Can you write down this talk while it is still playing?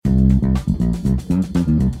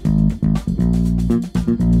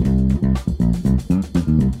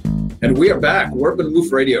We are back. Urban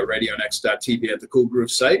Woof Radio, RadioNext.tv at the Cool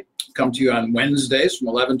Groove site. Come to you on Wednesdays from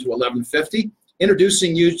 11 to 11:50,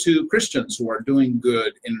 introducing you to Christians who are doing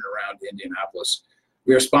good in and around Indianapolis.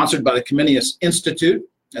 We are sponsored by the Comenius Institute.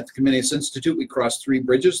 At the Comenius Institute, we cross three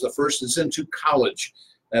bridges. The first is into college.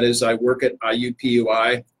 That is, I work at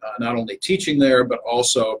IUPUI, not only teaching there, but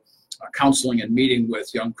also counseling and meeting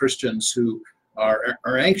with young Christians who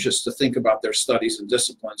are anxious to think about their studies and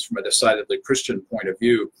disciplines from a decidedly Christian point of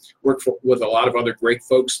view. Work with a lot of other great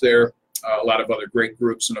folks there, a lot of other great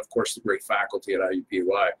groups, and of course the great faculty at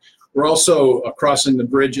IUPUI. We're also crossing the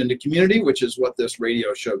bridge into community, which is what this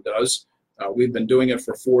radio show does. We've been doing it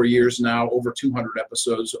for 4 years now, over 200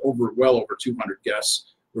 episodes, well over 200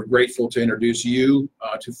 guests. We're grateful to introduce you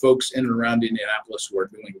to folks in and around Indianapolis who are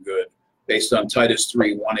doing good. Based on Titus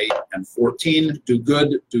 3:1, 8, and 14, do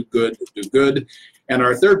good, do good, do good. And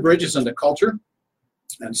our third bridge is into culture.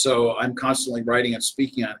 And so I'm constantly writing and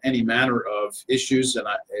speaking on any manner of issues and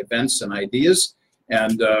events and ideas.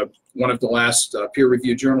 And one of the last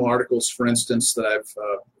peer-reviewed journal articles, for instance, that I've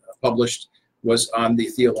published was on the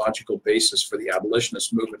theological basis for the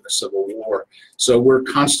abolitionist movement in the Civil War. So we're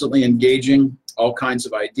constantly engaging all kinds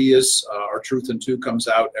of ideas. Our Truth in Two comes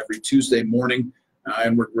out every Tuesday morning.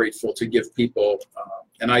 And we're grateful to give people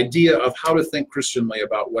an idea of how to think Christianly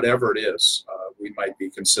about whatever it is we might be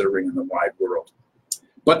considering in the wide world.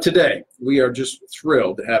 But today, we are just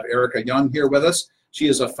thrilled to have Erica Young here with us. She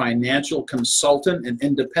is a financial consultant, an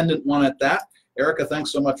independent one at that. Erica,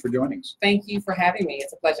 thanks so much for joining us. Thank you for having me.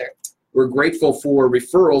 It's a pleasure. We're grateful for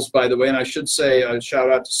referrals, by the way, and I should say a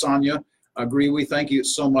shout out to Sonia Grewe. Thank you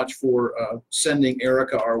so much for sending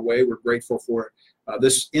Erica our way. We're grateful for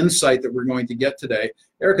this insight that we're going to get today.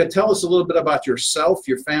 Erica, tell us a little bit about yourself,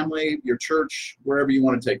 your family, your church, wherever you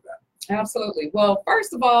want to take that. Absolutely. Well,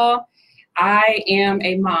 first of all, I am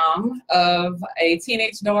a mom of a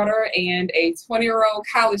teenage daughter and a 20-year-old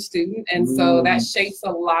college student. And so that shapes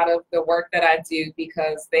a lot of the work that I do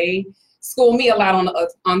because they school me a lot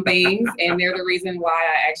on things. And they're the reason why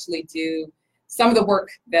I actually do some of the work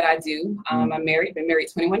that I do. I'm married, been married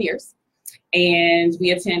 21 years. And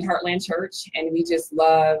we attend Heartland Church, and we just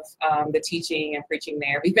love the teaching and preaching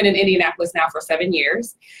there. We've been in Indianapolis now for 7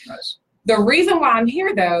 years. Nice. The reason why I'm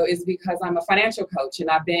here, though, is because I'm a financial coach, and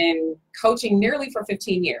I've been coaching nearly for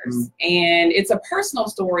 15 years. And it's a personal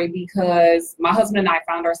story because my husband and I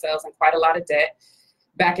found ourselves in quite a lot of debt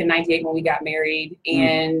back in '98 when we got married,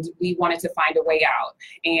 and we wanted to find a way out.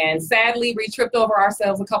 And sadly, we tripped over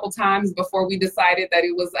ourselves a couple times before we decided that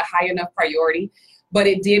it was a high enough priority. But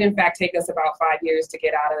it did, in fact, take us about 5 years to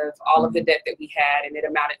get out of all of the debt that we had, and it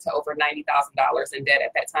amounted to over $90,000 in debt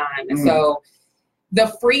at that time. And so the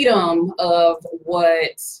freedom of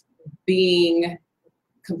what being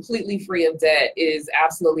completely free of debt is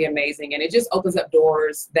absolutely amazing. And it just opens up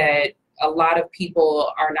doors that a lot of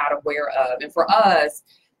people are not aware of. And for us,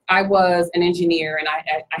 I was an engineer, and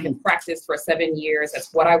I had practiced for 7 years.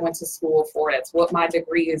 That's what I went to school for. That's what my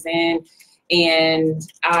degree is in. And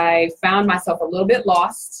I found myself a little bit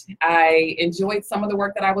lost. I enjoyed some of the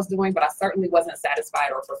work that I was doing, but I certainly wasn't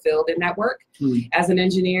satisfied or fulfilled in that work as an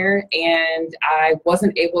engineer. And I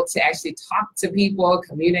wasn't able to actually talk to people,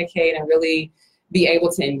 communicate, and really be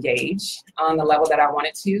able to engage on the level that I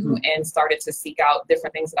wanted to, and started to seek out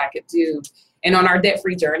different things that I could do. And on our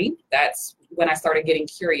debt-free journey, that's when I started getting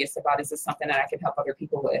curious about, is this something that I could help other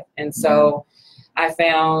people with? And so I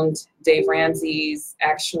found Dave Ramsey's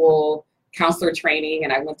actual counselor training,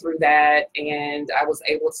 and I went through that, and I was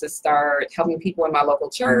able to start helping people in my local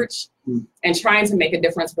church and trying to make a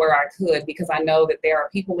difference where I could, because I know that there are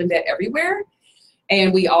people in debt everywhere,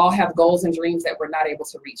 and we all have goals and dreams that we're not able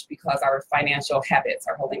to reach because our financial habits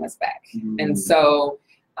are holding us back. And so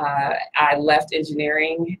I left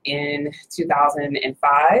engineering in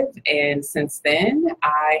 2005, and since then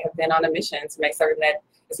I have been on a mission to make certain that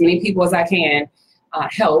as many people as I can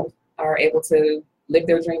help are able to live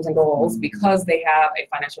their dreams and goals because they have a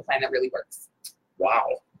financial plan that really works.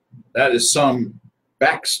 Wow. That is some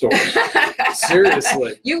backstory.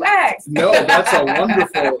 Seriously. You asked. No, that's a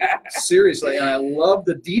wonderful, seriously, and I love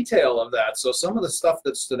the detail of that. So some of the stuff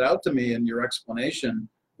that stood out to me in your explanation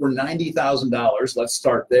were $90,000. Let's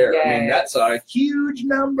start there. Yes. I mean, that's a huge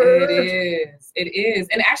number. It is. It is.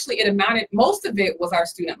 And actually it amounted, most of it was our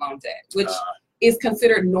student loan debt, which is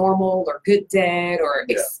considered normal or good debt or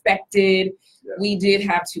expected. Yeah. We did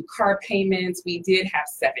have 2 car payments. We did have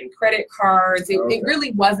 7 credit cards. It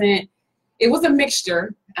really wasn't, it was a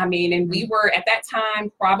mixture. I mean, and we were at that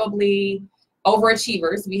time probably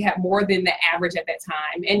overachievers. We had more than the average at that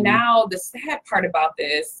time. And now the sad part about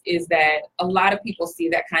this is that a lot of people see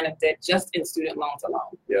that kind of debt just in student loans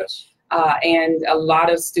alone. Yes. And a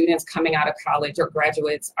lot of students coming out of college or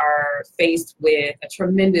graduates are faced with a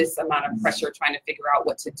tremendous amount of pressure trying to figure out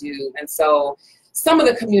what to do. And so some of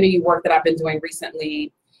the community work that I've been doing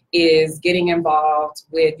recently is getting involved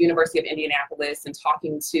with University of Indianapolis and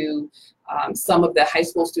talking to some of the high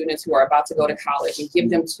school students who are about to go to college and give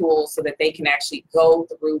them tools so that they can actually go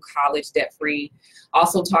through college debt-free.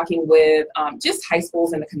 Also talking with just high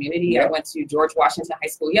schools in the community. Yeah. I went to George Washington High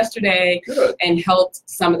School yesterday. Good. And helped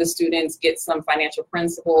some of the students get some financial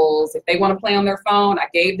principles. If they want to play on their phone, I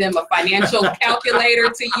gave them a financial calculator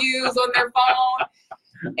to use on their phone.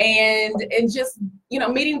 And just, you know,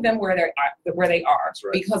 meeting them where they are.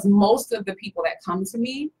 Right. Because most of the people that come to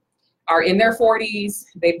me are in their 40s,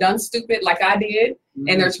 they've done stupid like I did,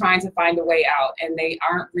 and they're trying to find a way out, and they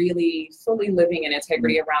aren't really fully living in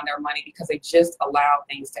integrity around their money because they just allow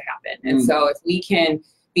things to happen. And so if we can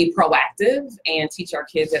be proactive and teach our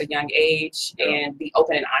kids at a young age and be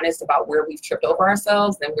open and honest about where we've tripped over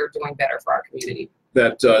ourselves, then we're doing better for our community.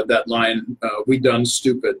 That line, we done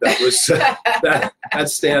stupid, that was that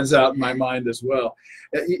stands out in my mind as well.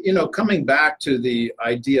 You know, coming back to the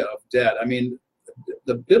idea of debt, I mean,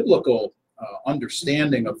 the biblical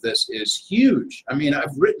understanding of this is huge. I mean,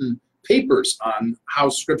 I've written papers on how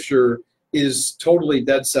Scripture is totally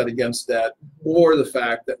dead set against debt, or the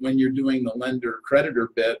fact that when you're doing the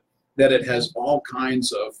lender-creditor bit, that it has all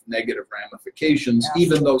kinds of negative ramifications,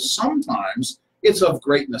 even though sometimes it's of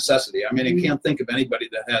great necessity. I mean, I can't think of anybody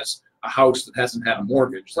that has a house that hasn't had a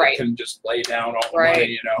mortgage that can just lay down all the money,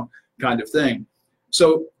 you know, kind of thing.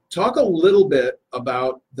 So talk a little bit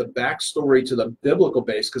about the backstory to the biblical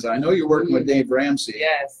base, because I know you're working with Dave Ramsey.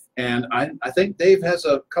 Yes. And I think Dave has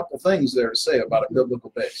a couple things there to say about a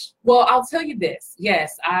biblical base. Well, I'll tell you this.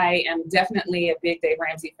 Yes, I am definitely a big Dave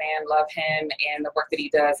Ramsey fan, love him and the work that he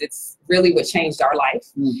does. It's really what changed our life.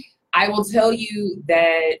 I will tell you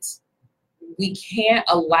that we can't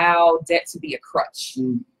allow debt to be a crutch.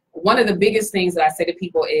 One of the biggest things that I say to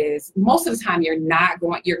people is most of the time you're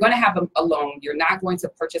going to have a loan. You're not going to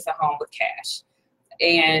purchase a home with cash.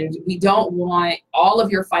 And we don't want all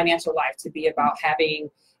of your financial life to be about having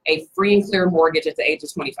a free and clear mortgage at the age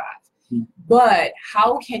of 25. But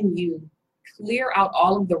how can you clear out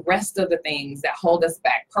all of the rest of the things that hold us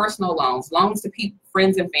back? Personal loans, loans to people,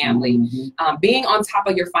 friends and family, being on top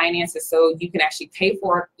of your finances so you can actually pay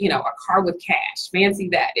for, you know, a car with cash. Fancy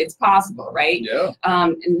that. It's possible, right? Yeah.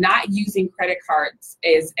 Not using credit cards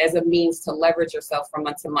as a means to leverage yourself from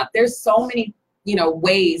month to month. There's so many, you know,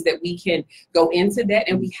 ways that we can go into debt,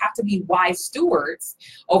 and we have to be wise stewards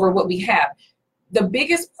over what we have. The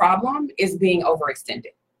biggest problem is being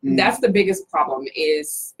overextended. That's the biggest problem,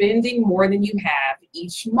 is spending more than you have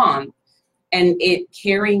each month and it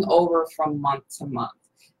carrying over from month to month.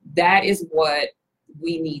 That is what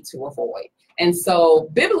we need to avoid. And so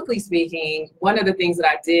biblically speaking, one of the things that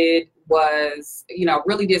I did was, you know,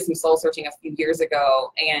 really did some soul searching a few years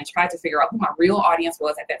ago and tried to figure out who my real audience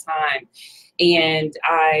was at that time. And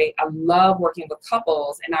I love working with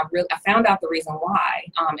couples, and I found out the reason why.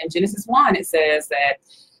 In Genesis 1, it says that,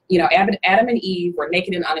 you know, Adam and Eve were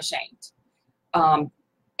naked and unashamed.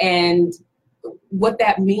 And what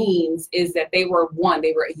that means is that they were one,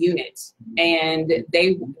 they were a unit, and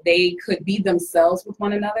they could be themselves with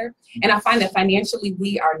one another. And I find that financially,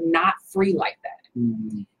 we are not free like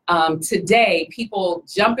that. Today, people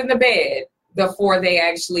jump in the bed before they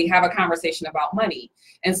actually have a conversation about money.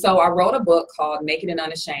 And so I wrote a book called Naked and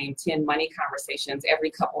Unashamed, 10 Money Conversations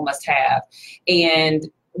Every Couple Must Have.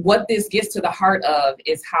 And what this gets to the heart of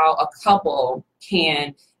is how a couple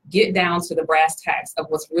can get down to the brass tacks of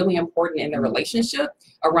what's really important in their relationship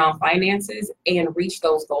around finances and reach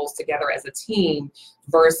those goals together as a team,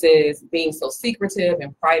 versus being so secretive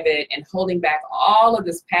and private and holding back all of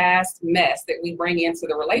this past mess that we bring into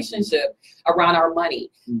the relationship around our money.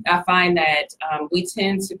 I find that we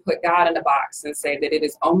tend to put God in a box and say that it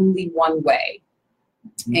is only one way,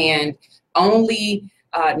 and only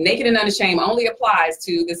naked and unashamed only applies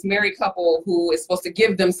to this married couple who is supposed to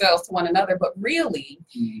give themselves to one another. But really,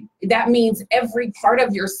 that means every part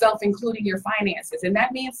of yourself, including your finances. And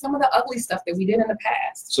that means some of the ugly stuff that we did in the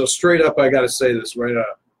past. So straight up, I got to say this right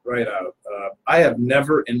out. I have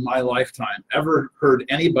never in my lifetime ever heard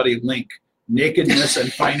anybody link nakedness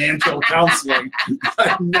and financial counseling.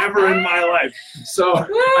 I've never in my life. So,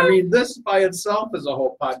 I mean, this by itself is a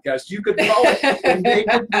whole podcast. You could call it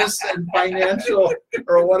nakedness and financial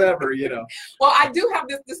or whatever, you know. Well, I do have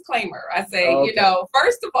this disclaimer. I say, you know,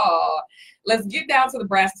 first of all, let's get down to the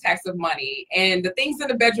brass tacks of money, and the things in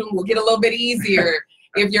the bedroom will get a little bit easier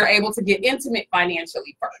if you're able to get intimate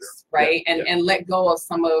financially first, right? Yeah, And let go of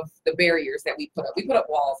some of the barriers that we put up. We put up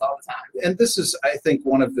walls all the time. And this is, I think,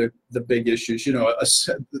 one of the big issues,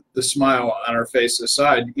 the smile on our face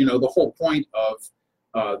aside, the whole point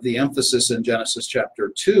of the emphasis in Genesis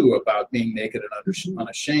chapter 2 about being naked and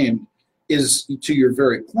unashamed is, to your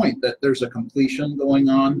very point, that there's a completion going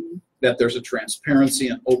on, that there's a transparency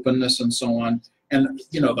and openness and so on. And,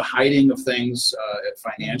 the hiding of things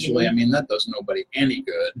financially, I mean, that does nobody any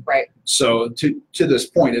good. Right. So to this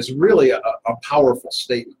point, it's really a powerful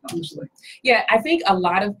statement, honestly. Yeah, I think a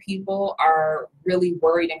lot of people are really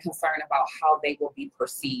worried and concerned about how they will be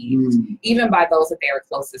perceived, even by those that they are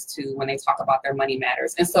closest to when they talk about their money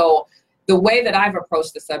matters. And so the way that I've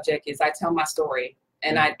approached the subject is I tell my story,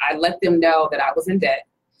 and I let them know that I was in debt.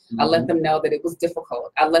 I let them know that it was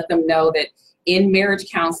difficult. I let them know that in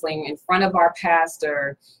marriage counseling, in front of our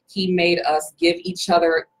pastor, he made us give each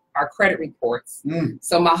other our credit reports.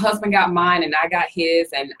 So my husband got mine and I got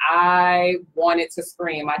his, and I wanted to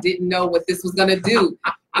scream. I didn't know what this was going to do.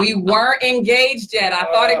 We weren't engaged yet. I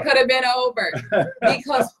thought it could have been over,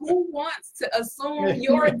 because who wants to assume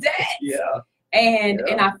your debt? And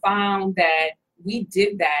I found that we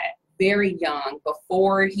did that very young,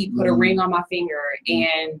 before he put a ring on my finger,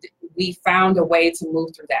 and we found a way to move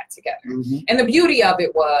through that together. And the beauty of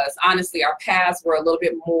it was, honestly, our paths were a little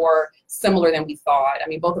bit more similar than we thought. I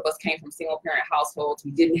mean, both of us came from single parent households. We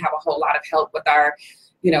didn't have a whole lot of help with our,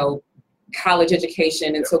 college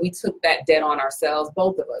education. And so we took that debt on ourselves.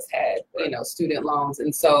 Both of us had, student loans.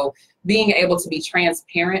 And so being able to be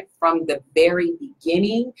transparent from the very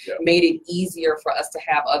beginning made it easier for us to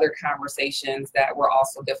have other conversations that were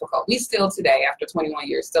also difficult. We still today, after 21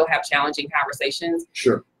 years, still have challenging conversations.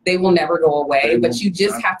 Sure. They will never go away, but you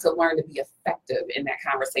just have to learn to be effective in that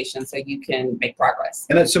conversation so you can make progress.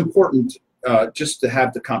 And it's important just to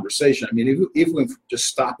have the conversation. I mean, if we just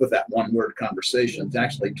stop with that one word conversation, to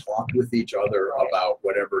actually talk with each other about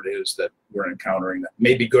whatever it is that we're encountering, that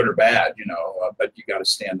may be good or bad, but you got to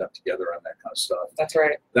stand up together on that kind of stuff. That's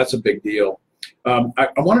right. That's a big deal. I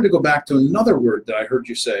wanted to go back to another word that I heard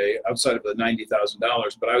you say outside of the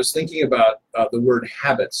 $90,000, but I was thinking about the word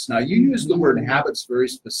habits. Now, you use the word habits very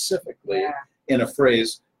specifically in a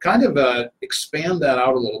phrase. Kind of expand that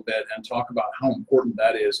out a little bit and talk about how important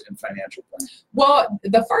that is in financial planning. Well,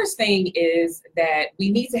 the first thing is that we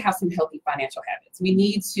need to have some healthy financial habits. We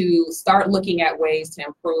need to start looking at ways to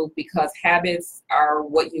improve, because habits are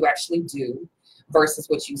what you actually do versus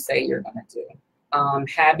what you say you're going to do.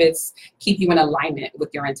 Habits keep you in alignment with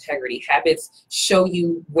your integrity. Habits show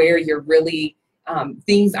you where you're really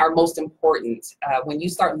things are most important. When you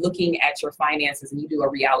start looking at your finances and you do a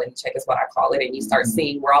reality check, is what I call it, and you start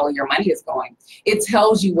seeing where all of your money is going, it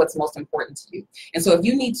tells you what's most important to you. And so if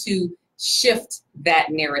you need to shift that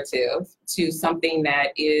narrative to something that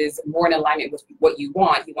is more in alignment with what you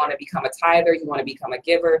want to become a tither, you want to become a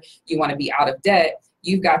giver, you want to be out of debt,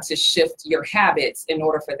 you've got to shift your habits in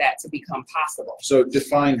order for that to become possible. So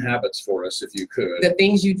define habits for us, if you could. The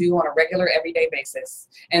things you do on a regular, everyday basis.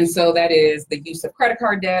 And so that is the use of credit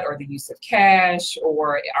card debt, or the use of cash,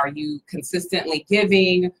 or are you consistently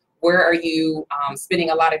giving? Where are you spending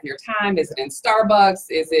a lot of your time? Is it in Starbucks?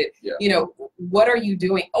 Is it, what are you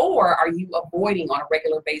doing? Or are you avoiding on a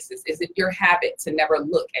regular basis? Is it your habit to never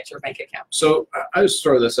look at your bank account? So I just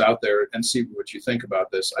throw this out there and see what you think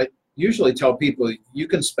about this. I usually tell people you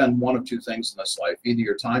can spend one of two things in this life, either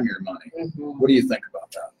your time or your money. What do you think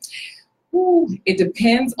about that? Ooh, it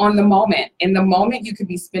depends on the moment. In the moment, you could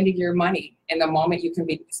be spending your money. In the moment, you can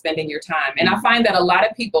be spending your time. And I find that a lot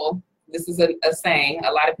of people, this is a saying,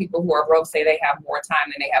 a lot of people who are broke say they have more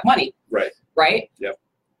time than they have money. Right. Right? Yep.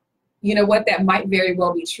 You know what? That might very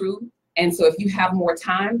well be true. And so if you have more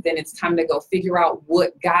time, then it's time to go figure out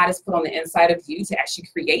what God has put on the inside of you to actually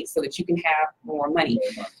create so that you can have more money.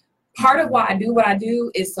 Part of why I do what I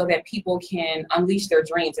do is so that people can unleash their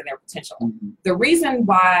dreams and their potential. The reason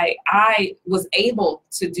why I was able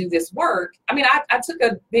to do this work, I mean, I took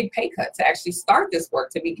a big pay cut to actually start this work,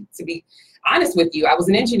 to be honest with you. I was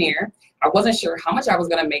an engineer. I wasn't sure how much I was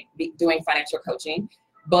going to make doing financial coaching,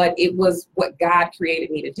 but it was what God created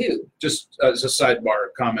me to do. Just as a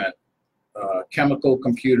sidebar comment, chemical,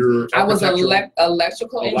 computer, I was an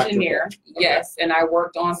electrical engineer, yes, and I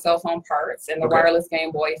worked on cell phone parts and the wireless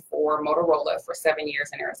Game Boy for Motorola for 7 years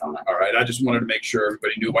in Arizona. All right, I just wanted to make sure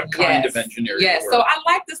everybody knew what kind of engineer you were. So I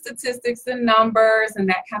like the statistics and numbers and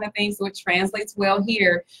that kind of thing, so it translates well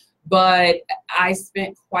here. But I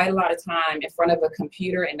spent quite a lot of time in front of a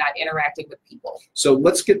computer and not interacting with people. So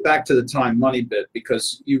let's get back to the time money bit,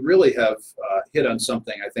 because you really have hit on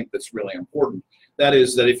something I think that's really important. That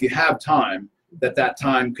is that if you have time, that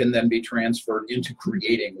time can then be transferred into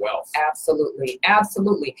creating wealth. Absolutely.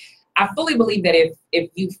 Absolutely. I fully believe that if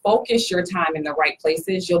you focus your time in the right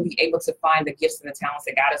places, you'll be able to find the gifts and the talents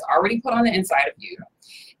that God has already put on the inside of you,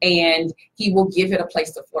 and he will give it a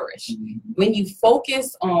place to flourish. When you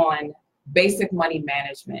focus on basic money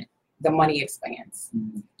management, the money expands.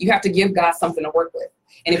 You have to give God something to work with.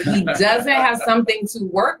 And if he doesn't have something to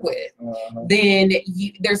work with, then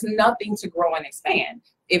there's nothing to grow and expand.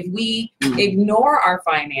 If we ignore our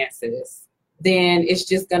finances, then it's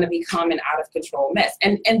just going to become an out of control mess.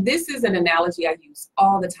 And this is an analogy I use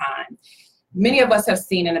all the time. Many of us have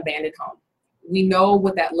seen an abandoned home. We know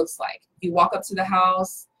what that looks like. You walk up to the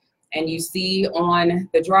house and you see on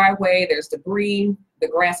the driveway, there's debris. The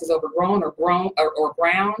grass is overgrown or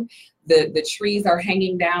brown. The trees are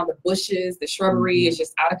hanging down. The bushes, the shrubbery is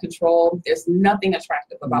just out of control. There's nothing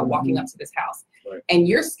attractive about walking up to this house. Right. And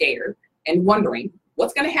you're scared and wondering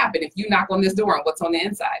what's going to happen if you knock on this door and what's on the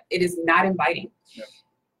inside. It is not inviting. Yep.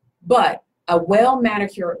 But a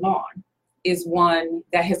well-manicured lawn is one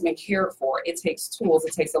that has been cared for. It takes tools.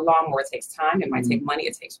 It takes a lawnmower. It takes time. It might take money.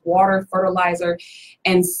 It takes water, fertilizer,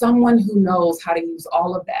 and someone who knows how to use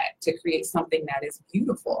all of that to create something that is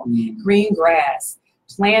beautiful. Green grass,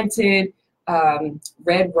 planted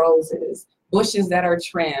red roses, bushes that are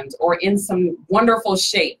trimmed or in some wonderful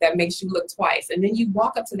shape that makes you look twice. And then you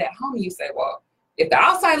walk up to that home and you say, well, if the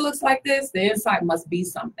outside looks like this, the inside must be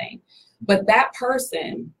something. But that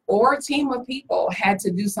person or team of people had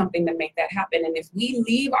to do something to make that happen. And if we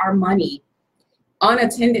leave our money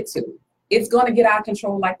unattended to, it's going to get out of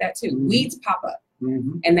control like that too. Weeds pop up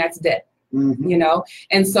and that's dead, you know?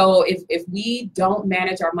 And so if we don't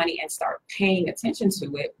manage our money and start paying attention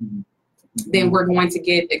to it, then we're going to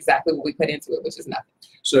get exactly what we put into it, which is nothing.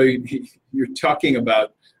 So you're talking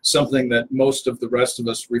about something that most of the rest of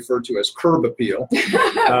us refer to as curb appeal.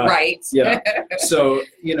 Right. Yeah. So,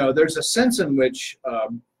 you know, there's a sense in which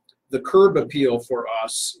the curb appeal for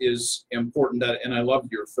us is important. And I love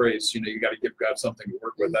your phrase, you know, you got to give God something to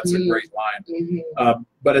work with. That's a great line.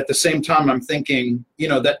 But at the same time, I'm thinking, you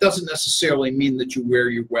know, that doesn't necessarily mean that you wear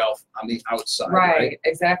your wealth on the outside. Right.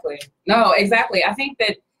 Exactly. No, exactly. I think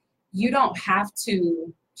that you don't have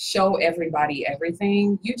to show everybody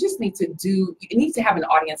everything. You just need to it needs to have an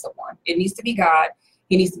audience of one. It needs to be God.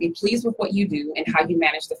 He needs to be pleased with what you do and how you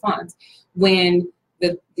manage the funds. When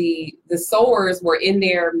the sowers were in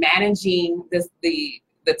there managing the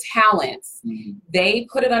talents, they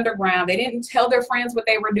put it underground. They didn't tell their friends what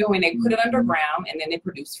they were doing. They put it underground and then it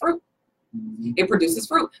produced fruit. It produces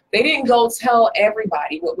fruit. They didn't go tell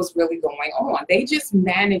everybody what was really going on. They just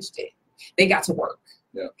managed it. They got to work.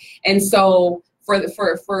 Yeah. And so for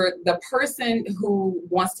the person who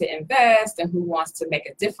wants to invest and who wants to make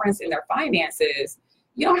a difference in their finances,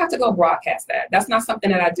 you don't have to go broadcast that. That's not something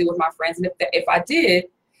that I do with my friends. And if I did,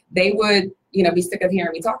 they would, you know, be sick of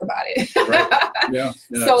hearing me talk about it. Right. Yeah.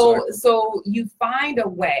 So you find a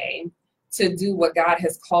way to do what God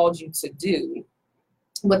has called you to do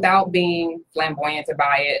without being flamboyant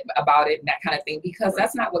about it and that kind of thing, because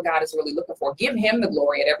that's not what God is really looking for. Give him the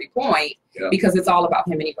glory at every point, because it's all about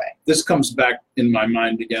him anyway. This comes back in my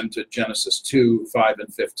mind again to Genesis 2:5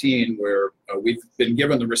 and 15, where we've been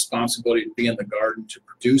given the responsibility to be in the garden, to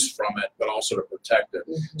produce from it, but also to protect it.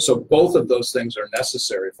 So both of those things are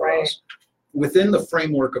necessary for us. Within the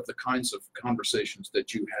framework of the kinds of conversations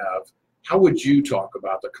that you have, how would you talk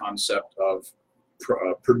about the concept of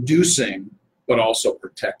producing but also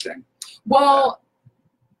protecting? Well,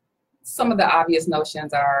 some of the obvious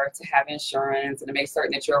notions are to have insurance and to make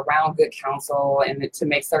certain that you're around good counsel and to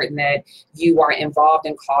make certain that you are involved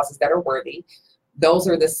in causes that are worthy. Those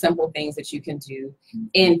are the simple things that you can do.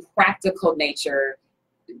 In practical nature,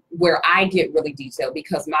 where I get really detailed,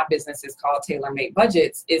 because my business is called Tailor Made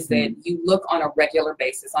Budgets, is that you look on a regular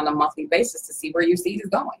basis, on a monthly basis, to see where your seed is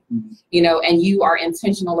going, you know, and you are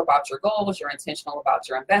intentional about your goals. You're intentional about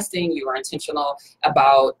your investing. You are intentional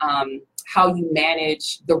about how you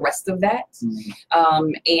manage the rest of that.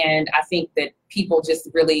 And I think that people just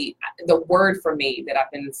really, the word for me that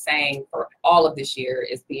I've been saying for all of this year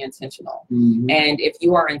is be intentional. And if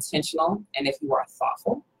you are intentional, and if you are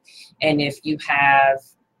thoughtful, and if you have,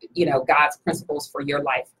 you know, God's principles for your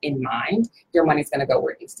life in mind, your money's going to go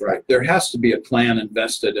where it needs to go. Right. There has to be a plan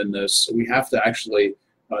invested in this. We have to actually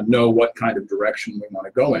know what kind of direction we want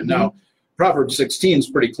to go in. Now, Proverbs 16 is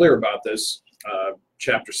pretty clear about this.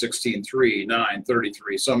 Chapter 16, 3, 9,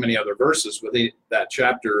 33, so many other verses within that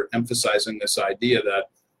chapter emphasizing this idea that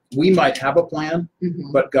we might have a plan,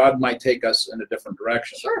 but God might take us in a different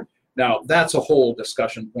direction. Sure. Now, that's a whole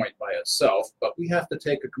discussion point by itself, but we have to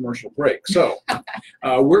take a commercial break. So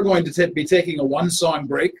we're going to be taking a one-song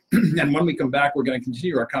break, and when we come back, we're going to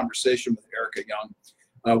continue our conversation with Erica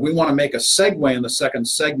Young. We want to make a segue in the second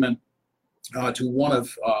segment to one of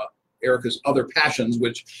Erica's other passions,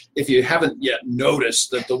 which, if you haven't yet noticed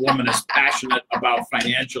that the woman is passionate about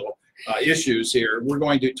financial issues here, we're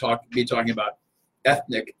going to be talking about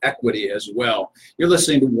ethnic equity as well. You're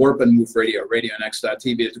listening to Warp and Woof Radio,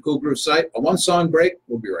 RadioNext.tv at the Cool Groove site. A one-song break.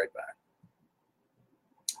 We'll be right back.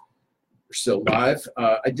 We're still live.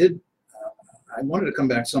 I wanted to come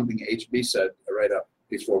back to something HB said right up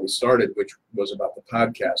before we started, which was about the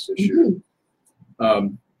podcast issue.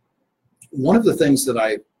 Mm-hmm. One of the things that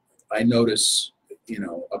I notice,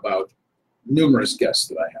 about numerous guests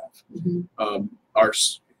that I have, mm-hmm. Are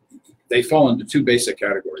they fall into two basic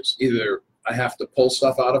categories. Either I have to pull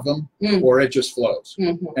stuff out of them, or it just flows.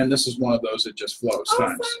 Mm-hmm. And this is one of those that just flows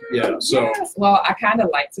times. Yeah. So. Yes. Well, I kind of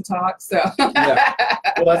like to talk, so. Yeah.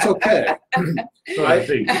 Well, that's okay.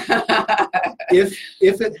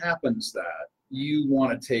 If it happens that you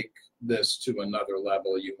want to take this to another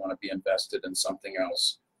level, you want to be invested in something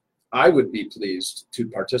else, I would be pleased to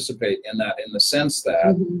participate in that, in the sense that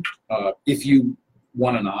mm-hmm. If you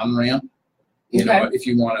want an on-ramp, if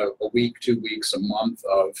you want a week, 2 weeks, a month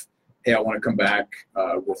of, hey, I want to come back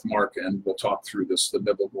with Mark and we'll talk through the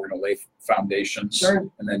biblical, we're going to lay foundations, sure.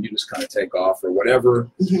 and then you just kind of take off or whatever.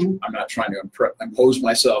 Mm-hmm. I'm not trying to impose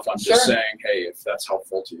myself. I'm just saying, hey, if that's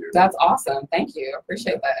helpful to you. That's awesome. Thank you. I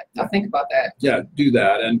appreciate that. I'll think about that. Yeah, do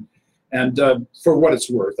that. And for what it's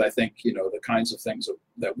worth, I think, the kinds of things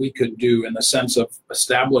that we could do in the sense of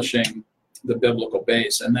establishing the biblical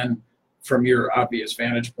base, and then from your obvious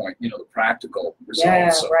vantage point, the practical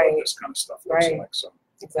results of what this kind of stuff looks like. So.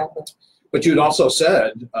 Exactly. But you'd also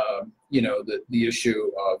said, the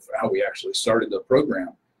issue of how we actually started the program,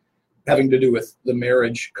 having to do with the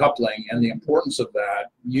marriage coupling and the importance of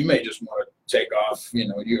that. You may just want to take off,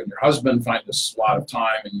 you and your husband find a slot of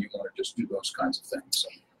time and you want to just do those kinds of things. So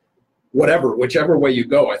whichever way you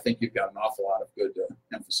go, I think you've got an awful lot of good to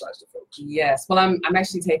emphasize to folks. Yes. Well, I'm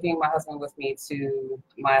actually taking my husband with me to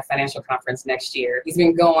my financial conference next year. He's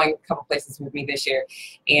been going a couple places with me this year,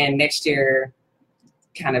 and next year,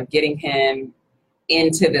 kind of getting him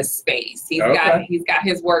into this space. He's got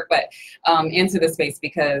his work, but into the space,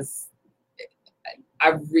 because I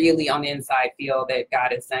really on the inside feel that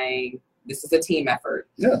God is saying this is a team effort,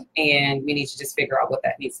 and we need to just figure out what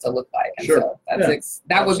that needs to look like. And so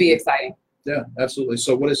that would be exciting. Yeah, absolutely.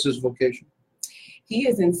 So what is his vocation? He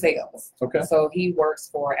is in sales. Okay. So he works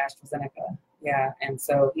for AstraZeneca. Yeah, and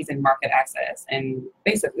so he's in market access and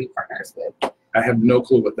basically partners with. I have no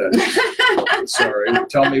clue what that is. Sorry.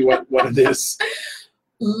 Tell me what it is.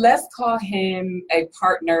 Let's call him a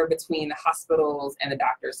partner between the hospitals and the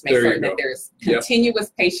doctors to make certain that there's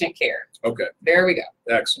continuous patient care. Okay. There we go.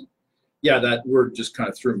 Excellent. Yeah, that word just kind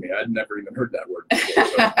of threw me. I'd never even heard that word before.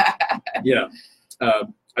 So, yeah.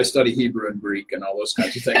 I study Hebrew and Greek and all those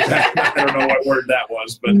kinds of things. I don't know what word that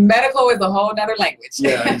was, but medical is a whole other language.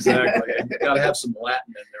 Yeah, exactly. You got to have some Latin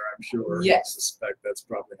in there, I'm sure. Yes. I suspect that's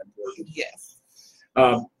probably important. Yes.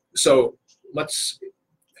 So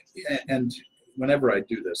and whenever I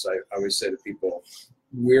do this, I always say to people,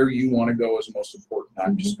 where you want to go is most important.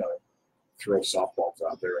 I'm just going to throw softballs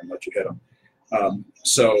out there and let you hit them.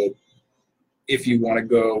 So if you want to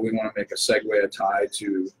go, we want to make a segue, a tie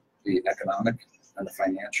to the economic and the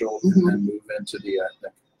financial, and then move into the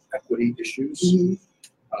equity issues.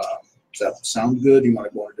 Does that sound good? You want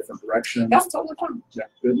to go in a different direction? That's totally fine. Yeah,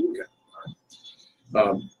 good. Okay.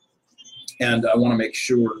 All right. And I want to make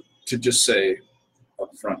sure to just say up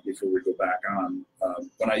front before we go back on,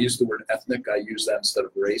 when I use the word ethnic, I use that instead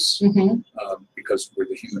of race, because we're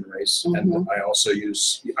the human race. And I also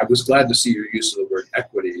I was glad to see your use of the word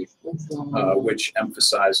equity, which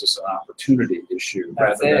emphasizes an opportunity issue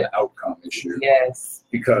rather than an outcome issue. Yes.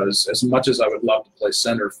 Because as much as I would love to play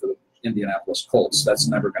center for the Indianapolis Colts, that's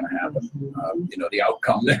never going to happen. The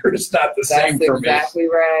outcome there is not the same for me. That's exactly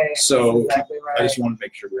right. So I just want to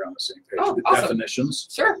make sure we're on the same page. The awesome. Definitions.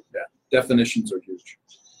 Sure. Yeah. Definitions are huge.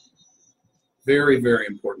 Very, very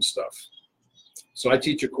important stuff. So I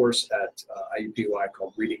teach a course at IUPUI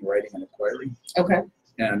called Reading, Writing, and Acquiring. Okay.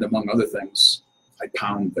 And among other things, I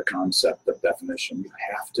pound the concept of definition. You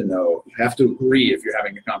have to know, you have to agree if you're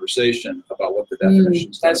having a conversation about what the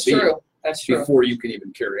definition is going to be. That's true. That's true. Before you can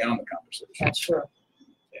even carry on the conversation. That's true.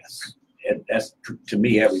 Yes. And that's, to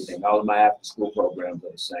me, everything. All of my after-school programs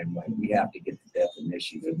are the same way. We have to get the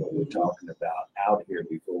definition of what we're talking about out here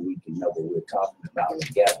before we can know what we're talking about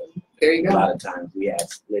together. There you A go. lot of times we have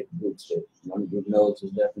split groups that one group knows the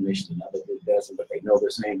definition, another group doesn't, but they know the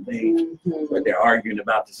same thing, but they're arguing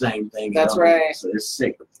about the same thing. That's right. So it's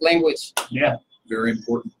sick. Language. Yeah. Very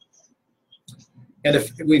important. And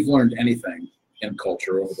if we've learned anything in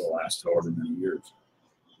culture over the last however many years,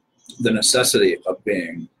 the necessity of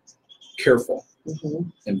being careful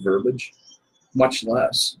in verbiage, much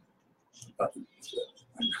less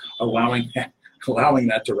allowing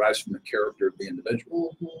that to rise from the character of the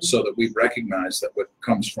individual, so that we recognize that what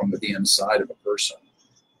comes from the inside of a person,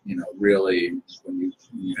 really, when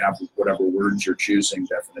you have whatever words you're choosing,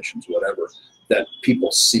 definitions, whatever, that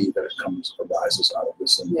people see that it arises out of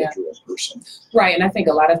this individual person. Right, and I think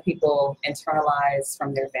a lot of people internalize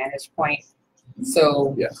from their vantage point.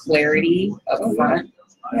 So clarity up front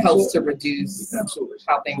helps to reduce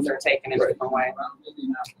how things are taken in a different way.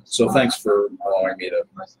 So thanks for allowing me to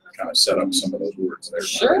kind of set up some of those words there.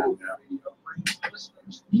 Sure.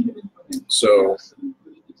 Yeah. So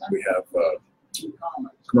we have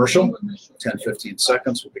commercial, 10, 15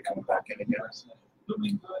 seconds. We'll be coming back in again.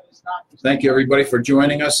 Thank you, everybody, for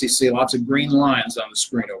joining us. You see lots of green lines on the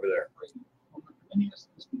screen over there.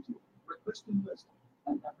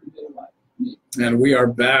 And we are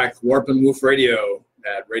back, Warp and Woof Radio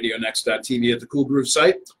at RadioNext.tv at the Cool Groove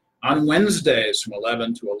site on Wednesdays from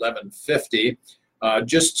 11 to 11:50.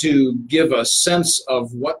 Just to give a sense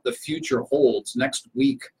of what the future holds, next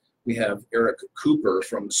week we have Eric Cooper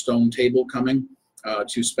from Stone Table coming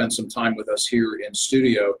to spend some time with us here in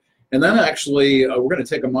studio. And then actually we're going to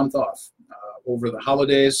take a month off over the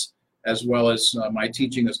holidays, as well as my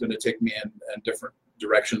teaching is going to take me in different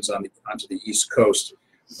directions onto the East Coast.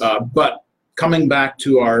 But coming back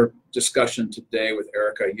to our discussion today with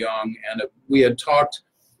Erica Young, and we had talked,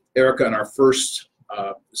 Erica, in our first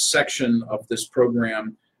section of this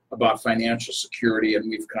program about financial security, and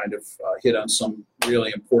we've kind of hit on some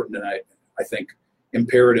really important and I think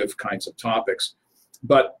imperative kinds of topics.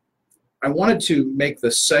 But I wanted to make the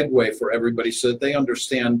segue for everybody so that they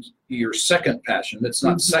understand your second passion. It's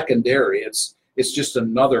not secondary, it's just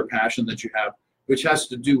another passion that you have, which has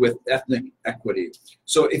to do with ethnic equity.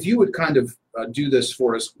 So if you would kind of do this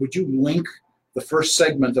for us, would you link the first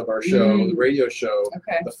segment of our show, the radio show,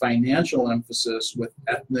 the financial emphasis with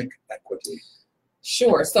ethnic equity?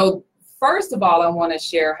 Sure. So first of all, I want to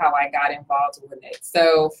share how I got involved with it.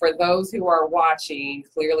 So for those who are watching,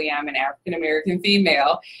 clearly I'm an African-American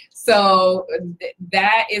female. So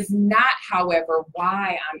that is not, however,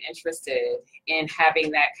 why I'm interested in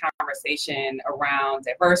having that conversation around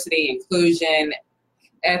diversity, inclusion,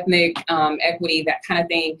 ethnic equity, that kind of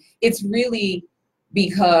thing. It's really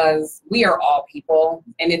because we are all people,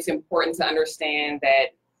 and it's important to understand that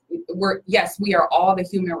we are all the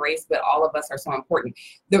human race, but all of us are so important.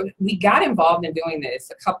 We got involved in doing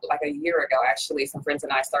this a year ago, actually. Some friends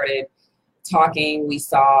and I started talking. We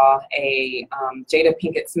saw a Jada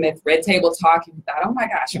Pinkett Smith Red Table Talk, and we thought, oh my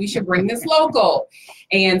gosh, we should bring this local.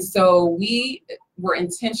 And so we were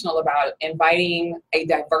intentional about inviting a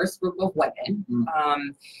diverse group of women.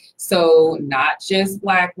 So not just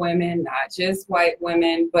Black women, not just white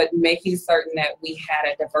women, but making certain that we had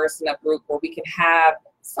a diverse enough group where we could have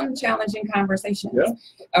some challenging conversations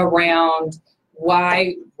around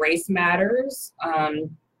why race matters,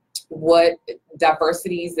 what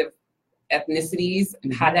diversities of ethnicities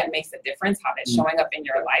and how that makes a difference, how that's showing up in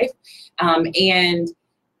your life. And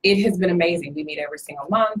it has been amazing. We meet every single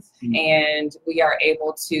month, and we are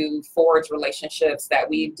able to forge relationships that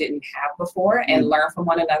we didn't have before and learn from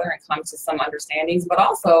one another and come to some understandings, but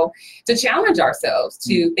also to challenge ourselves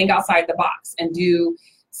to think outside the box and do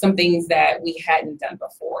some things that we hadn't done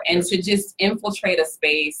before, and to just infiltrate a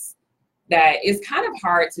space that is kind of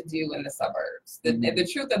hard to do in the suburbs. The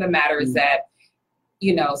truth of the matter is that,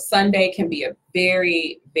 Sunday can be a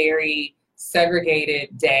very, very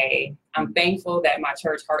segregated day. I'm thankful that my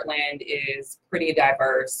church, Heartland, is pretty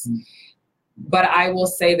diverse. But I will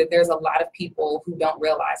say that there's a lot of people who don't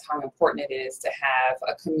realize how important it is to have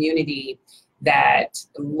a community that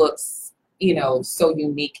looks, so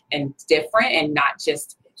unique and different, and not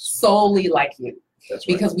just solely like you. That's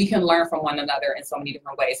right. Because we can learn from one another in so many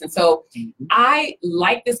different ways. And so I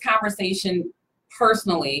like this conversation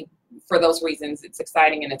personally for those reasons. It's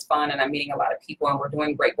exciting and it's fun, and I'm meeting a lot of people, and we're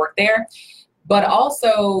doing great work there. But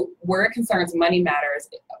also, where it concerns money matters,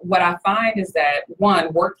 what I find is that, one,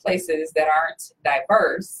 workplaces that aren't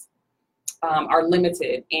diverse are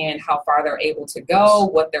limited in how far they're able to go,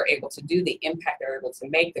 what they're able to do, the impact they're able to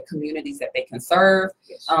make, the communities that they can serve.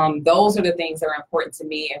 Yes. Those are the things that are important to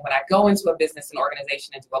me. And when I go into a business and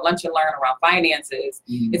organization and do a lunch and learn around finances,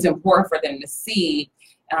 it's important for them to see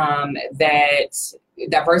that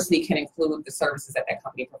diversity can include the services that that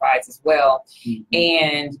company provides as well.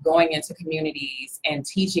 And going into communities and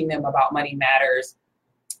teaching them about money matters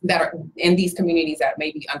that are in these communities that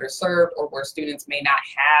may be underserved or where students may not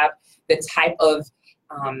have the type of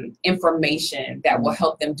information that will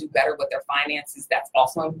help them do better with their finances. That's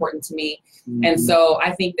also important to me. And so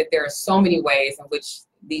I think that there are so many ways in which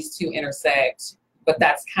these two intersect, but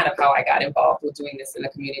that's kind of how I got involved with doing this in the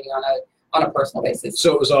community on a personal basis.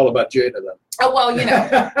 So it was all about Jada then? Oh, well, you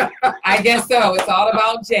know, I guess so. It's all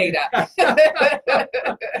about Jada.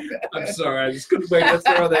 I'm sorry, I just couldn't wait to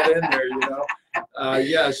throw that in there, you know.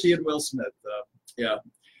 Yeah, she and Will Smith. Yeah,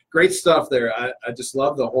 great stuff there. I just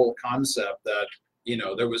love the whole concept that, you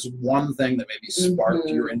know, there was one thing that maybe sparked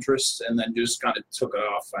your interest and then just kind of took it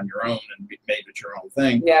off on your own and made it your own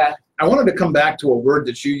thing. Yeah. I wanted to come back to a word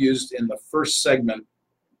that you used in the first segment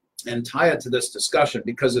and tie it to this discussion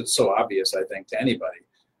because it's so obvious, I think, to anybody,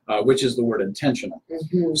 which is the word intentional.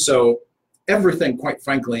 So everything, quite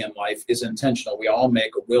frankly, in life is intentional. We all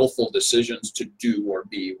make willful decisions to do or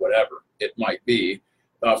be whatever it might be.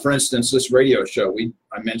 For instance, this radio show,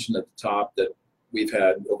 I mentioned at the top that we've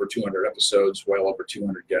had over 200 episodes, well over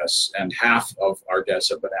 200 guests, and half of our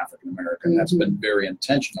guests have been African American. That's been very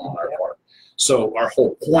intentional on our part. So our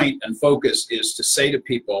whole point and focus is to say to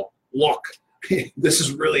people, look, this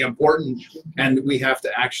is really important, and we have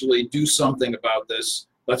to actually do something about this.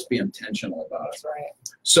 Let's be intentional about it. That's right.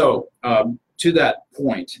 So to that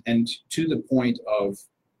point, and to the point of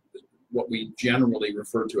what we generally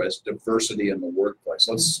refer to as diversity in the workplace,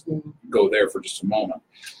 let's go there for just a moment.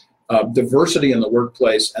 Diversity in the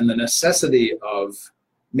workplace and the necessity of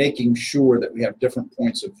making sure that we have different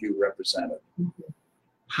points of view represented.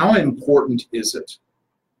 How important is it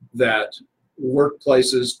that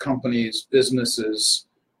workplaces, companies, businesses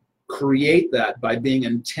create that by being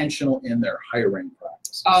intentional in their hiring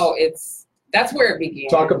practices? Oh, that's where it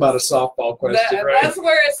begins. Talk about a softball question, right? That's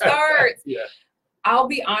where it starts. Yeah. I'll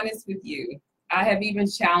be honest with you. I have even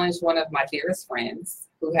challenged one of my dearest friends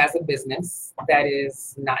who has a business that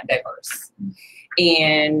is not diverse.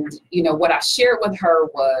 And, you know, what I shared with her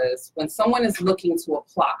was when someone is looking to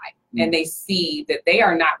apply and they see that they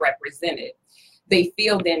are not represented, they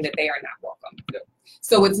feel then that they are not welcome.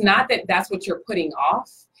 So it's not that that's what you're putting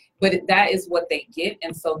off, but that is what they get.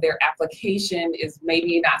 And so their application is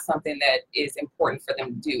maybe not something that is important for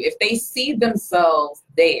them to do. If they see themselves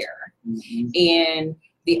there in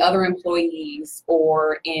the other employees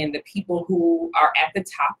or in the people who are at the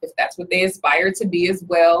top, if that's what they aspire to be as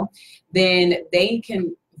well, then they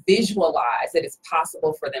can visualize that it's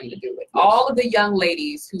possible for them to do it. All of the young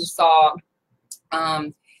ladies who saw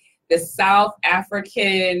the South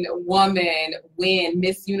African woman win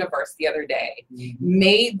Miss Universe the other day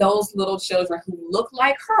made those little children who look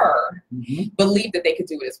like her believe that they could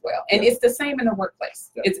do it as well. And it's the same in the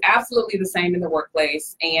workplace. It's absolutely the same in the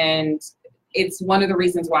workplace. And it's one of the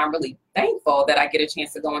reasons why I'm really thankful that I get a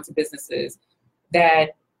chance to go into businesses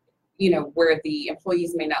that, you know, where the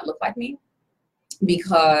employees may not look like me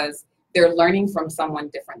because they're learning from someone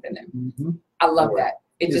different than them. I love that.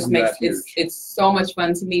 It just makes it's so much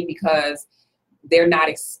fun to me because they're not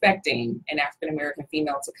expecting an African American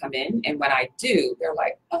female to come in, and when I do, they're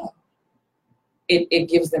like, oh, it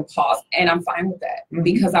gives them pause, and I'm fine with that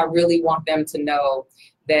because I really want them to know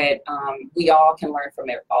that we all can learn from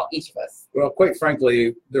each of us. Well, quite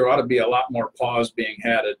frankly, there ought to be a lot more pause being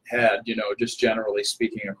had, you know, just generally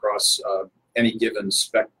speaking across any given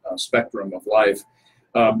spectrum of life.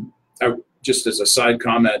 Just as a side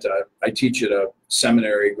comment, I teach at a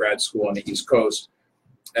seminary grad school on the East Coast.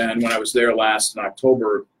 And when I was there last in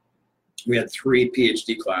October, we had 3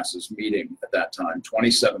 PhD classes meeting at that time,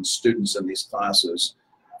 27 students in these classes,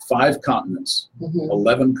 5 continents,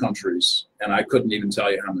 11 countries, and I couldn't even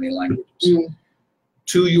tell you how many languages.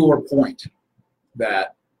 To your point,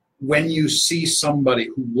 that when you see somebody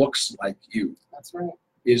who looks like you, that's right,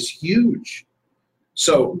 is huge.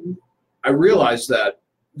 So I realized that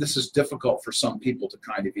this is difficult for some people to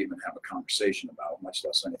kind of even have a conversation about, much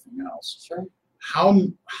less anything else. Sure.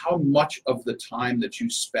 How much of the time that you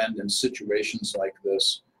spend in situations like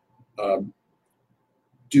this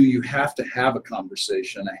do you have to have a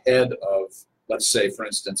conversation ahead of, let's say, for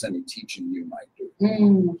instance, any teaching you might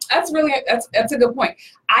do? That's a good point.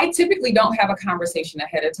 I typically don't have a conversation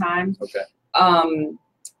ahead of time. Okay.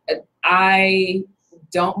 I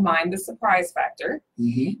don't mind the surprise factor,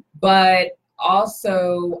 but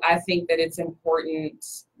also, I think that it's important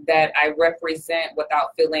that I represent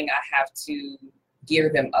without feeling I have to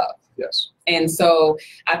gear them up. Yes. And so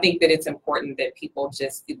I think that it's important that people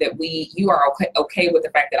just, you are okay with the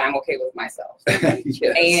fact that I'm okay with myself. Yes.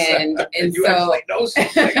 And you so actually know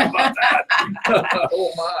something about that.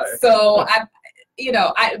 Oh my. So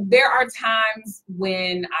there are times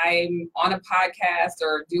when I'm on a podcast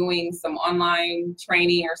or doing some online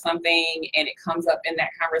training or something, and it comes up in that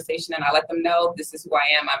conversation, and I let them know this is who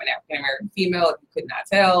I am. I'm an African-American female, if you could not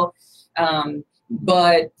tell.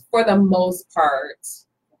 But for the most part,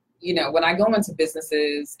 when I go into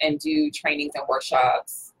businesses and do trainings and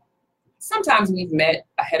workshops, sometimes we've met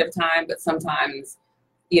ahead of time, but sometimes,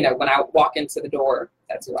 when I walk into the door,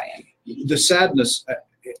 that's who I am. The sadness,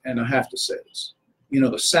 and I have to say this,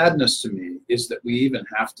 the sadness to me is that we even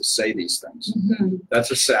have to say these things. Mm-hmm.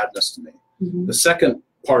 That's a sadness to me. Mm-hmm. The second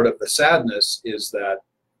part of the sadness is that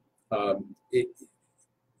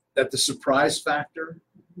that the surprise factor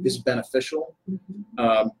is beneficial,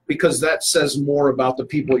 because that says more about the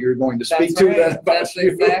people you're going to speak to than about That's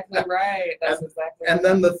you. exactly right. That's exactly right. And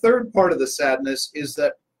then the third part of the sadness is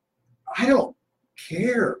that I don't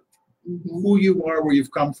care who you are, where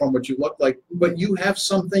you've come from, what you look like, but you have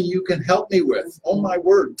something you can help me with. Oh my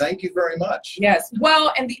word, thank you very much. Yes.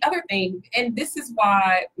 Well, and the other thing, and this is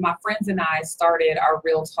why my friends and I started our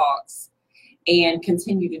Real Talks and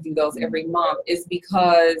continue to do those every month, is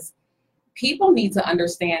because people need to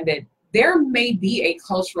understand that there may be a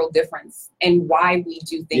cultural difference in why we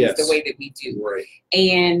do things the way that we do. Right.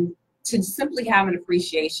 And to simply have an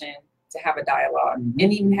appreciation, to have a dialogue,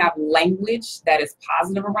 and even have language that is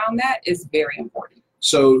positive around that is very important.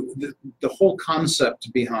 So the whole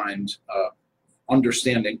concept behind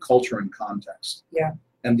understanding culture and context,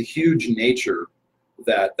 and the huge nature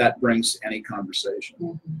that brings to any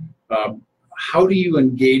conversation. How do you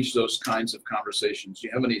engage those kinds of conversations? Do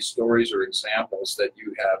you have any stories or examples that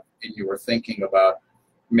you have in your thinking about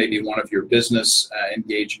maybe one of your business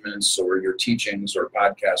engagements or your teachings or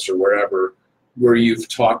podcasts or wherever, where you've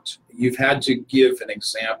had to give an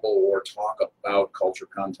example or talk about culture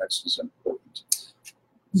context is important?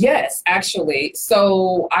 Yes, actually.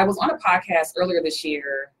 So I was on a podcast earlier this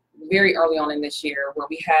year, very early on in this year, where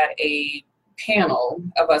we had a panel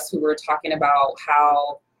of us who were talking about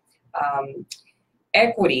how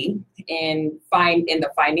equity in the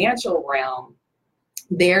financial realm,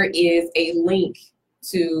 there is a link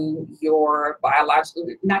to your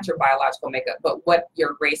not your biological makeup, but what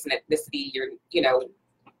your race and ethnicity,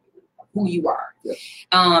 who you are.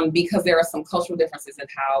 Because there are some cultural differences in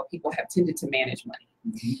how people have tended to manage money.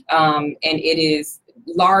 And it is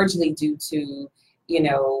largely due to,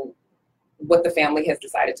 what the family has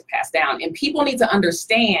decided to pass down. And people need to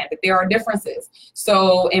understand that there are differences.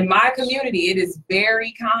 So in my community, it is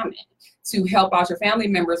very common to help out your family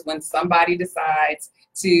members when somebody decides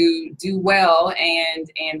to do well and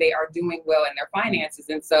they are doing well in their finances.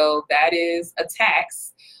 And so that is a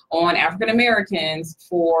tax on African Americans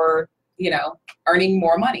for, earning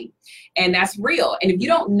more money. And that's real. And if you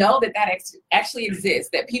don't know that actually exists,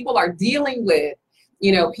 that people are dealing with,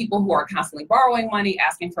 people who are constantly borrowing money,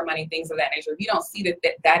 asking for money, things of that nature, if you don't see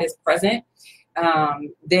that is present,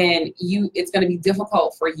 then it's going to be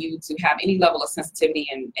difficult for you to have any level of sensitivity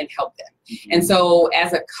and help them. And so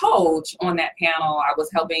as a coach on that panel, I was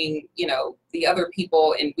helping, the other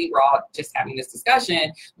people, and we were all just having this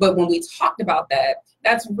discussion. But when we talked about that,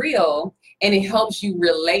 that's real, and it helps you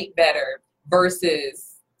relate better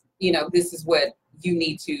versus, this is what you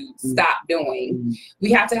need to stop doing.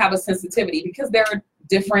 We have to have a sensitivity because there are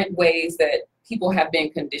different ways that people have been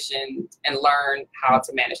conditioned and learned how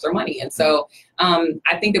to manage their money. And so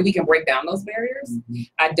I think that we can break down those barriers.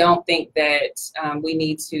 I don't think that we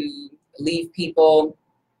need to leave people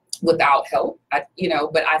without help,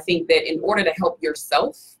 but I think that in order to help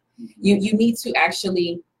yourself, you need to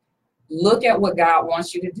actually look at what God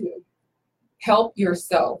wants you to do, help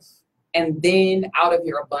yourself, and then out of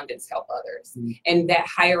your abundance, help others. And that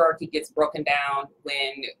hierarchy gets broken down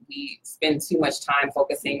when we spend too much time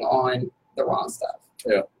focusing on the wrong stuff.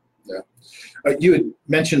 You had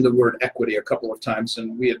mentioned the word equity a couple of times,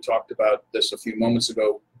 and we had talked about this a few moments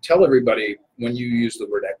ago. Tell everybody, when you use the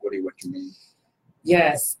word equity, what you mean.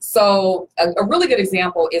 Yes. So a really good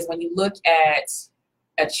example is when you look at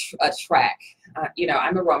a track.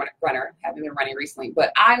 I'm a runner, haven't been running recently,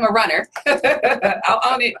 but I'm a runner. I'll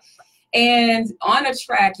own it. And on a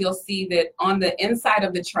track, you'll see that on the inside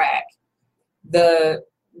of the track,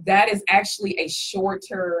 that is actually a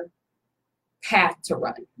shorter path to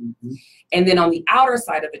run. And then on the outer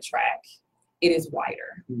side of the track, it is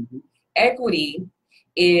wider. Equity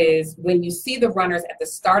is when you see the runners at the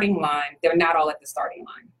starting line, they're not all at the starting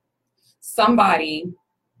line. Somebody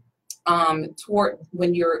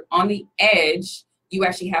when you're on the edge, you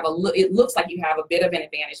actually have it looks like you have a bit of an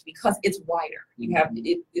advantage because it's wider. You have,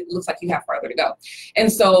 it looks like you have further to go.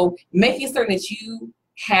 And so making certain that you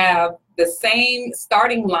have the same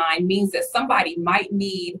starting line means that somebody might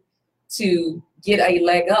need to get a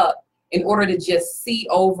leg up in order to just see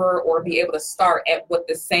over or be able to start at what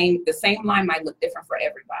the same line might look different for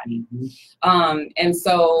everybody. And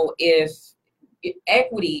so if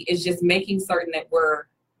equity is just making certain that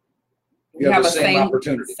we have the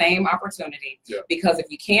same opportunity. Yeah. Because if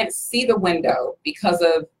you can't see the window because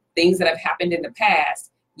of things that have happened in the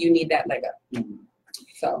past, you need that leg up.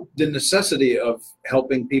 So the necessity of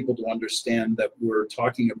helping people to understand that we're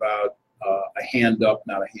talking about a hand up,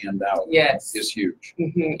 not a hand out, yes, is huge.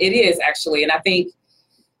 It is actually, and I think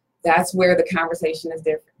that's where the conversation is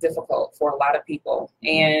difficult for a lot of people.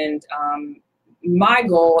 And my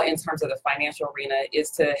goal in terms of the financial arena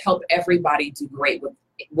is to help everybody do great with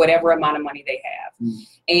whatever amount of money they have,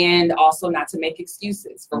 and also not to make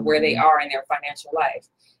excuses for where they are in their financial life.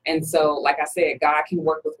 And so, like I said, God can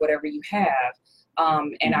work with whatever you have.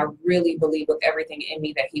 And I really believe with everything in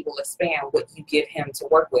me that he will expand what you give him to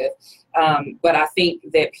work with. But I think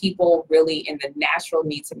that people really in the natural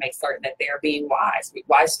need to make certain that they're being wise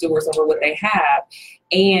stewards over what they have,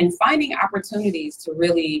 and finding opportunities to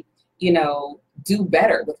really, do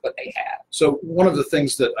better with what they have. So one of the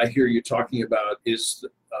things that I hear you talking about is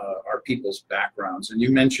our people's backgrounds. And you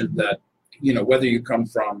mentioned that, whether you come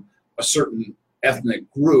from a certain ethnic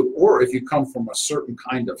group or if you come from a certain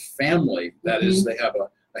kind of family, that is, they have a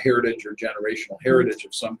heritage or generational heritage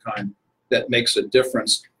of some kind that makes a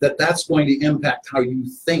difference, that's going to impact how you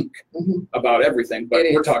think about everything. But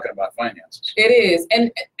we're talking about finances. It is.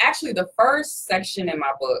 And actually, the first section in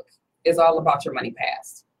my book is all about your money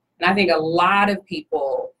past. And I think a lot of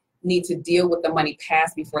people need to deal with the money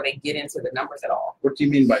past before they get into the numbers at all. What do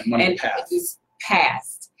you mean by money past? It's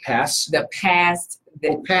past. Past? The past.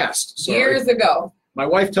 Past. Sorry. Years ago. My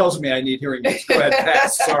wife tells me I need hearing aids. Go ahead,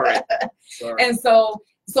 past. Sorry. And so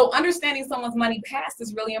understanding someone's money past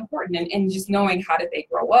is really important, and just knowing how did they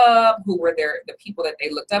grow up, who were the people that they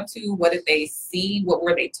looked up to, what did they see, what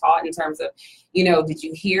were they taught in terms of, did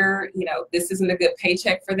you hear, this isn't a good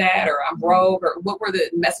paycheck for that, or I'm broke, or what were the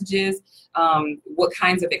messages, what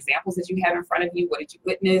kinds of examples did you have in front of you, what did you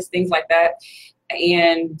witness, things like that.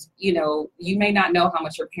 And, you may not know how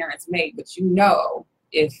much your parents made, but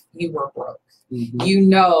if you were broke,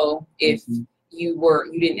 if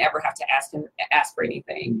you didn't ever have to ask for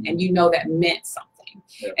anything, and that meant something.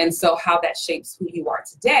 Yeah. And so how that shapes who you are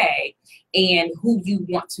today and who you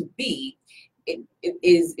want to be it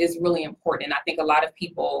is really important. And I think a lot of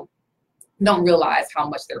people don't realize how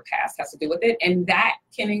much their past has to do with it, and that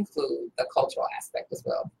can include the cultural aspect as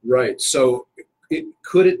well. Right. So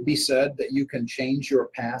could it be said that you can change your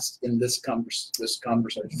past in this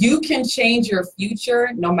conversation? You can change your future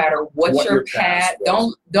no matter what your past.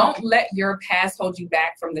 Don't let your past hold you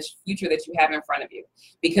back from the future that you have in front of you.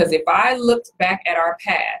 Because if I looked back at our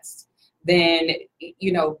past, then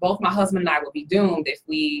both my husband and I would be doomed if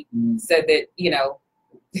we said that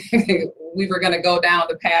we were going to go down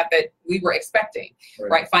the path that we were expecting,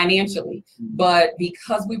 right, financially. But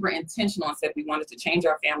because we were intentional and said we wanted to change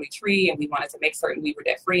our family tree, and we wanted to make certain we were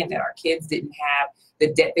debt free and that our kids didn't have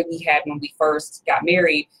the debt that we had when we first got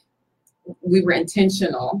married, we were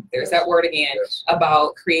intentional, there's that word again,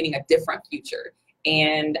 about creating a different future.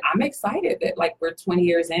 And I'm excited that we're 20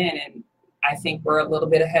 years in, and I think we're a little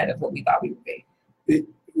bit ahead of what we thought we would be.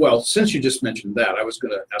 Well, since you just mentioned that, I was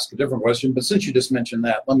going to ask a different question, but since you just mentioned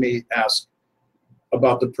that, let me ask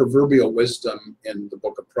about the proverbial wisdom in the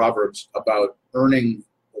book of Proverbs about earning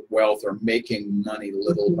wealth or making money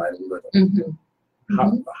little by little.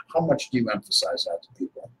 How much do you emphasize that to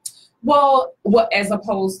people? Well, as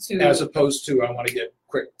opposed to I want to get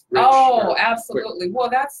quick, rich. Oh, absolutely. Quick. Well,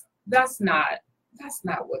 that's not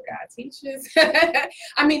what God teaches.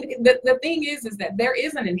 I mean, the thing is that there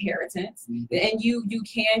is an inheritance, and you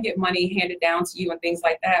can get money handed down to you and things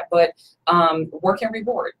like that, but work and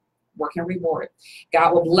reward.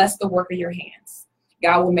 God will bless the work of your hands.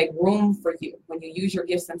 God will make room for you when you use your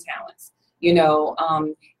gifts and talents.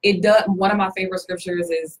 It does. One of my favorite scriptures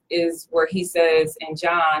is where he says in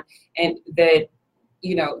John, and that,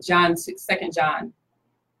 John, 2 John,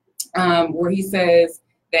 where he says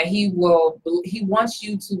that he wants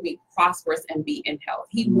you to be prosperous and be in health.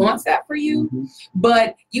 He wants that for you,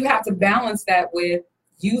 but you have to balance that with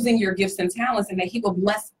using your gifts and talents, and that he will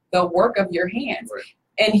bless the work of your hands. Right.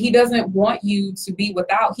 And he doesn't want you to be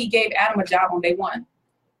without. He gave Adam a job on day one.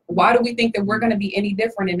 Why do we think that we're going to be any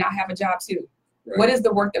different and not have a job too? Right. What is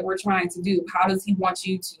the work that we're trying to do? How does he want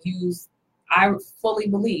you to use? I fully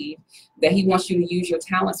believe that he wants you to use your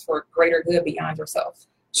talents for greater good beyond yourself.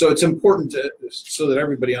 So it's important so that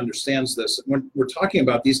everybody understands this. When we're talking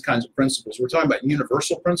about these kinds of principles, we're talking about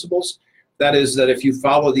universal principles. That is, that if you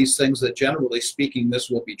follow these things, that generally speaking, this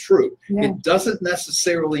will be true. Yeah. It doesn't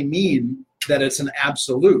necessarily mean that it's an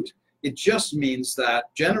absolute. It just means that,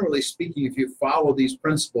 generally speaking, if you follow these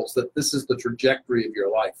principles, that this is the trajectory of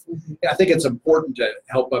your life. Mm-hmm. I think it's important to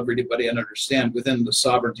help everybody understand within the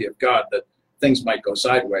sovereignty of God that things might go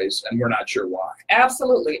sideways, and we're not sure why.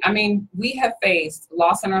 Absolutely. I mean, we have faced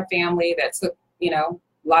loss in our family that took,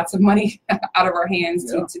 lots of money out of our hands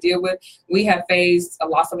to deal with. We have faced a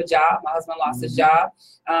loss of a job. My husband lost his job.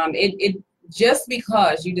 It just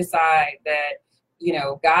because you decide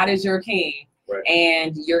that, God is your king, right,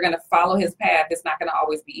 and you're going to follow his path, it's not going to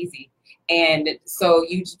always be easy. And so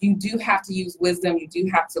you do have to use wisdom. You do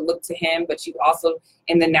have to look to him, but you also,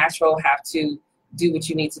 in the natural, have to do what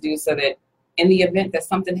you need to do so that in the event that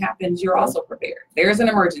something happens, you're also prepared. There's an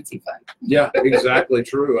emergency fund. Yeah, exactly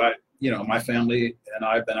true. My family and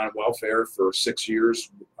I have been on welfare for 6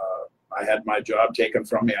 years. I had my job taken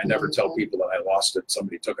from me. I never tell people that I lost it.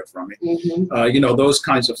 Somebody took it from me. Mm-hmm. Those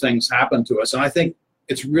kinds of things happen to us. And I think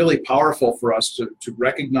it's really powerful for us to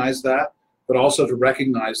recognize that, but also to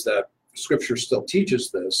recognize that Scripture still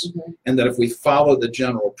teaches this, mm-hmm, and that if we follow the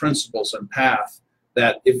general principles and path,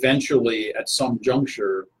 that eventually at some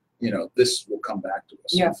juncture, this will come back to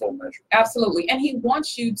us in full measure. Absolutely. And he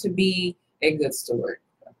wants you to be a good steward.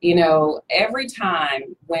 Every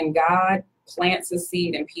time when God plants a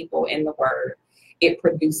seed in people in the word, it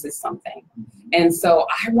produces something. Mm-hmm. And so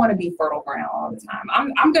I want to be fertile ground all the time.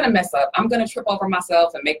 I'm going to mess up. I'm going to trip over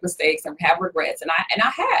myself and make mistakes and have regrets. And I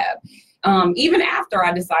have. Even after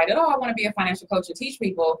I decided, I want to be a financial coach and teach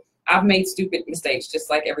people, I've made stupid mistakes just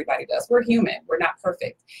like everybody does. We're human. We're not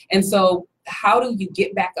perfect. And so how do you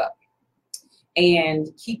get back up and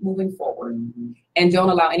keep moving forward, mm-hmm, and don't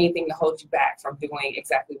allow anything to hold you back from doing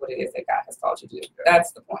exactly what it is that God has called you to do? Yeah.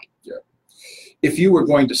 That's the point. Yeah. If you were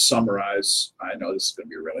going to summarize, I know this is going to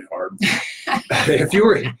be really hard. If you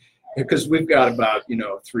were, because we've got about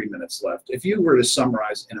 3 minutes left. If you were to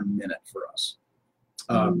summarize in a minute for us,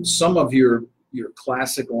 some of your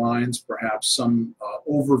classic lines, perhaps some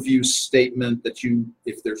overview statement that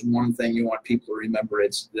if there's one thing you want people to remember,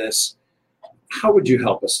 it's this. How would you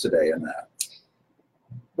help us today in that?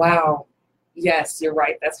 Wow. Yes, you're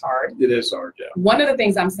right. That's hard. It is hard, yeah. One of the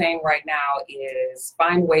things I'm saying right now is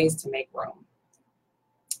find ways to make room.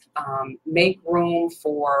 Make room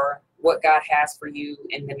for what God has for you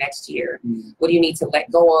in the next year. Mm-hmm. What do you need to let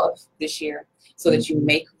go of this year so that you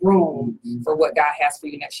make room, mm-hmm, for what God has for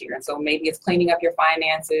you next year? And so maybe it's cleaning up your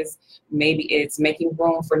finances. Maybe it's making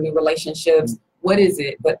room for new relationships. Mm-hmm. What is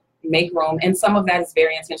it? But make room. And some of that is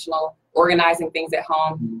very intentional. Organizing things at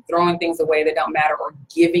home, mm-hmm, throwing things away that don't matter, or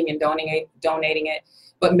giving and donating it.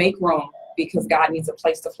 But make room, because God needs a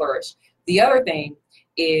place to flourish. The other thing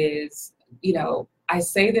is, I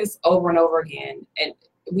say this over and over again, and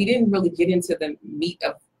we didn't really get into the meat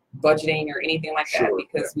of budgeting or anything like that,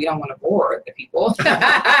 because we don't want to bore the people.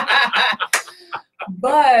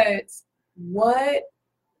 But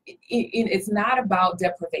it's not about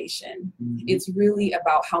deprivation. Mm-hmm. It's really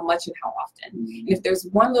about how much and how often. Mm-hmm. And if there's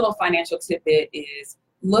one little financial tidbit, is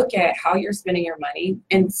look at how you're spending your money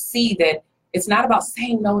and see that it's not about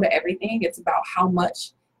saying no to everything. It's about how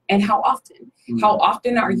much and how often. Mm-hmm. How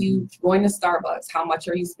often are you going to Starbucks? How much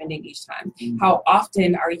are you spending each time? Mm-hmm. How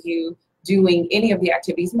often are you doing any of the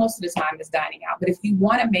activities? Most of the time is dining out. But if you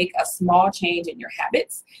want to make a small change in your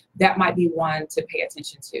habits, that might be one to pay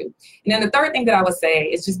attention to. And then the third thing that I would say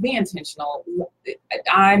is just be intentional.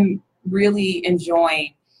 I'm really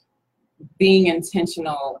enjoying being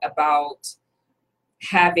intentional about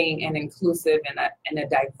having an inclusive and a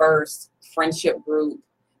diverse friendship group,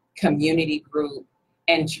 community group,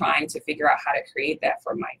 and trying to figure out how to create that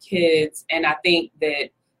for my kids. And I think that,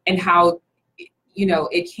 and how,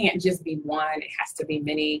 it can't just be one, it has to be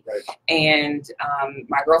many. Right. And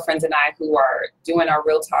my girlfriends and I, who are doing our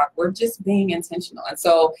Real Talk, we're just being intentional. And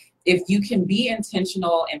so if you can be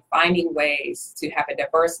intentional in finding ways to have a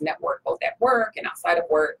diverse network, both at work and outside of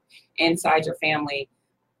work, inside your family,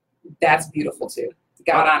 that's beautiful too.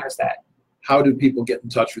 God honors that. How do people get in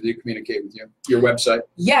touch with you, communicate with you? Your website?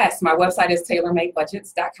 Yes, my website is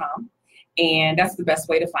tailormadebudgets.com. And that's the best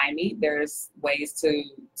way to find me. There's ways to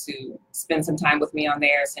spend some time with me on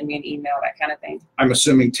there, send me an email, that kind of thing. I'm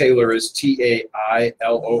assuming Taylor is Tailor. Yes,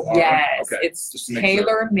 okay. it's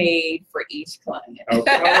tailor-made for each client.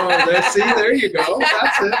 Okay. Oh, there you go.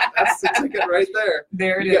 That's it. That's the ticket right there.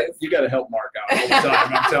 There it is. You got to help Mark out all the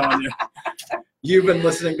time, I'm telling you. You've been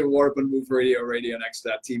listening to Warp and Move Radio,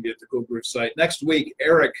 RadioNext.tv at the Cool Groove site. Next week,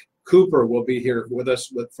 Eric Cooper will be here with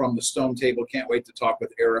us from the Stone Table. Can't wait to talk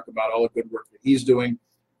with Eric about all the good work that he's doing.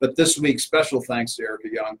 But this week, special thanks to Erica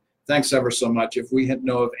Young. Thanks ever so much. If we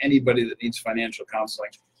know of anybody that needs financial counseling,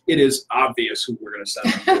 it is obvious who we're going to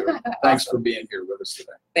send them to. Thanks for being here with us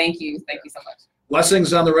today. Thank you. Thank you so much.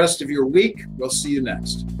 Blessings on the rest of your week. We'll see you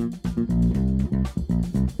next.